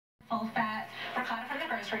full-fat ricotta from the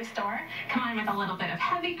grocery store, combined with a little bit of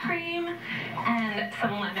heavy cream and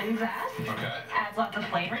some lemon zest. Okay. Adds lots of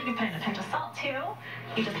flavor. You can put in a pinch of salt too.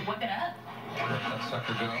 You just whip it up. Let that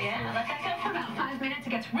sucker go. Yeah, let that go for about 5 minutes. It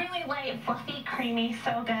gets really light, fluffy, creamy,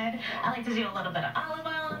 so good. I like to do a little bit of olive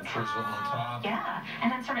oil on Drizzle on top. Yeah,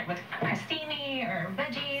 and then serve it with crostini or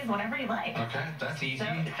veggies, whatever you like. Okay, that's easy.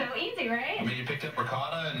 So easy, right? I mean, you picked up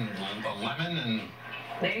ricotta and a lemon and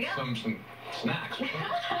There you go. some snacks.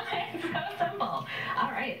 It's so simple.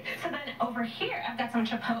 All right, so then over here, I've got some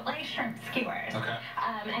chipotle shrimp skewers. Okay.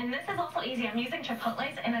 And this is also easy. I'm using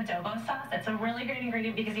chipotles in adobo sauce. It's a really great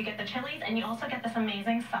ingredient because you get the chilies and you also get this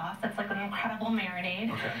amazing sauce that's like an incredible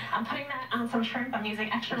marinade. Okay. I'm putting that on some shrimp. I'm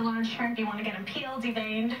using extra large shrimp. You want to get them peeled,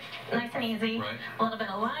 deveined, nice and easy. Right. A little bit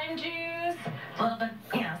of lime juice, a little bit,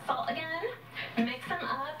 salt again. Mix them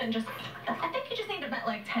up and just, I think you just need about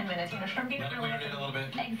like 10 minutes. Shrimp, you Let it don't really marinate a little bit.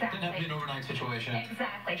 Exactly. Didn't have to be an overnight situation.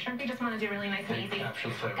 Exactly. Shrimp you just want to do really nice and easy. Capture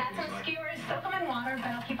the flavor Got some easily. skewers, soak them in water,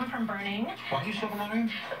 that'll keep them from burning. Why do you soak them on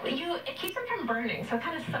in? It keeps them from burning, so it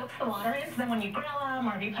kind of soaks the water in, so then when you grill them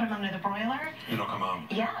or if you put them under the broiler. You don't come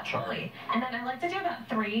out. Yeah, Charred. totally. And then I like to do about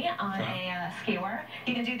 3 on a skewer.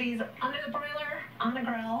 You can do these under the broiler, on the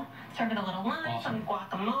grill, serve it a little lunch, some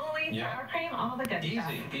guacamole, sour cream, all the good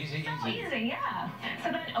stuff. Easy. So easy, yeah.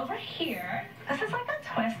 So then over here, this is like a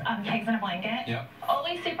twist on pigs in a blanket. Yep.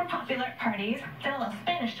 Always super popular at parties. Did a little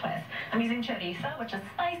Spanish twist. I'm using chorizo, which is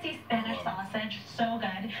spicy Spanish sausage. So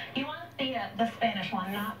good. You want the Spanish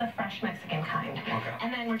one, not the fresh Mexican kind. Okay.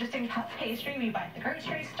 And then we're just doing puff pastry. We buy at the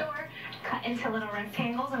grocery store, cut into little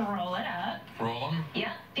rectangles and roll it up. Roll them.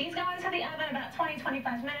 Yeah. These go into the oven about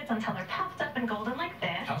 20-25 minutes until they're puffed up and golden like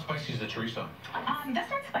this. How spicy is the chorizo? This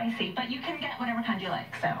one's spicy, but you can get whatever kind you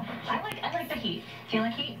like. So I like the heat. Do you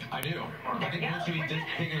like heat? I do. I think once you eat this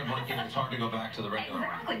pig in a blanket, it's hard to go back to the regular one.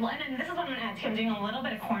 Exactly. Well, and then this is what I'm going to add too. I'm doing a little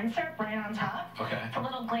bit of corn syrup right on top. Okay. It's a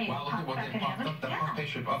little glaze. Wow, look at what they popped up. That puff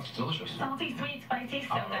pastry puff's delicious. Salty, sweet, spicy,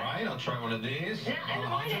 so All good. right, I'll try one of these. Yeah, in the Alejandro,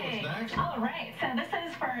 morning. what's next? All right, so this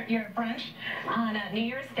is for your brunch on New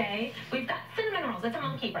Year's Day. We've got cinnamon rolls. It's a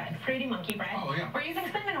monkey bread, fruity monkey bread. Oh, yeah. We're using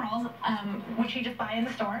cinnamon rolls, which you just buy in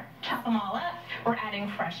the store. Chop them all up. We're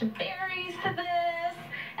adding fresh berries to this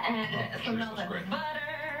and some melted butter.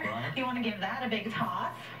 Right. You want to give that a big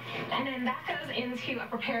toss. And then that goes into a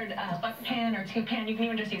prepared butter pan or 2 pan. You can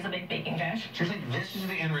even just use a big baking dish. So you're saying this is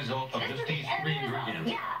the end result of just these 3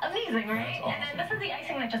 ingredients? Yeah, amazing, right? That's awesome. And then this is the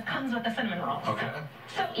icing that just comes with the cinnamon rolls. Okay.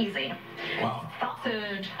 So easy. Wow.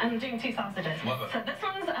 Sausage. I'm doing 2 sausages. Love it. So this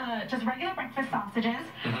one's just regular breakfast sausages.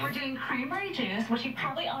 We're doing cranberry juice, which you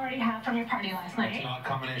probably already have from your party last night. It's not a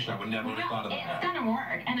combination. I would never have thought of It's that. gonna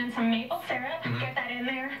work. And then some maple syrup. Get that in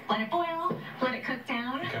there. Let it boil. Let it cook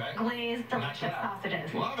down. Okay. Glazed, delicious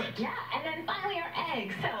sausages. Love it. Yeah. And then finally our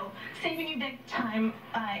eggs. So saving you big time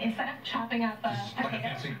instead of chopping up Like a potatoes.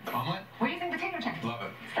 fancy omelet? We're using potato chips. Love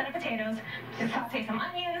it. Set of potatoes, just saute some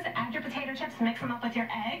onions, add your potato chips, mix them up with your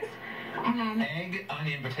eggs, and then... Egg,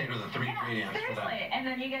 onion, potato, the 3 ingredients for that. Seriously. And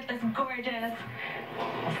then you get this gorgeous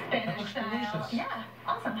Spanish style. delicious. Yeah,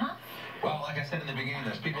 awesome, huh? Well, like I said in the beginning,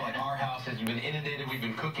 there's people like our house has been inundated. We've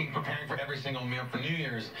been cooking, preparing for every single meal for New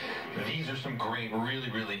Year's. These are some great,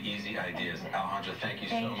 really easy ideas. Alejandra, thank you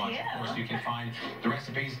so much. Of course, you can find the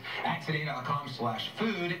recipes at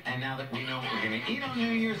today.com/food. And now that we know what we're going to eat on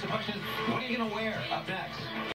New Year's, the question is, what are you going to wear? Up next.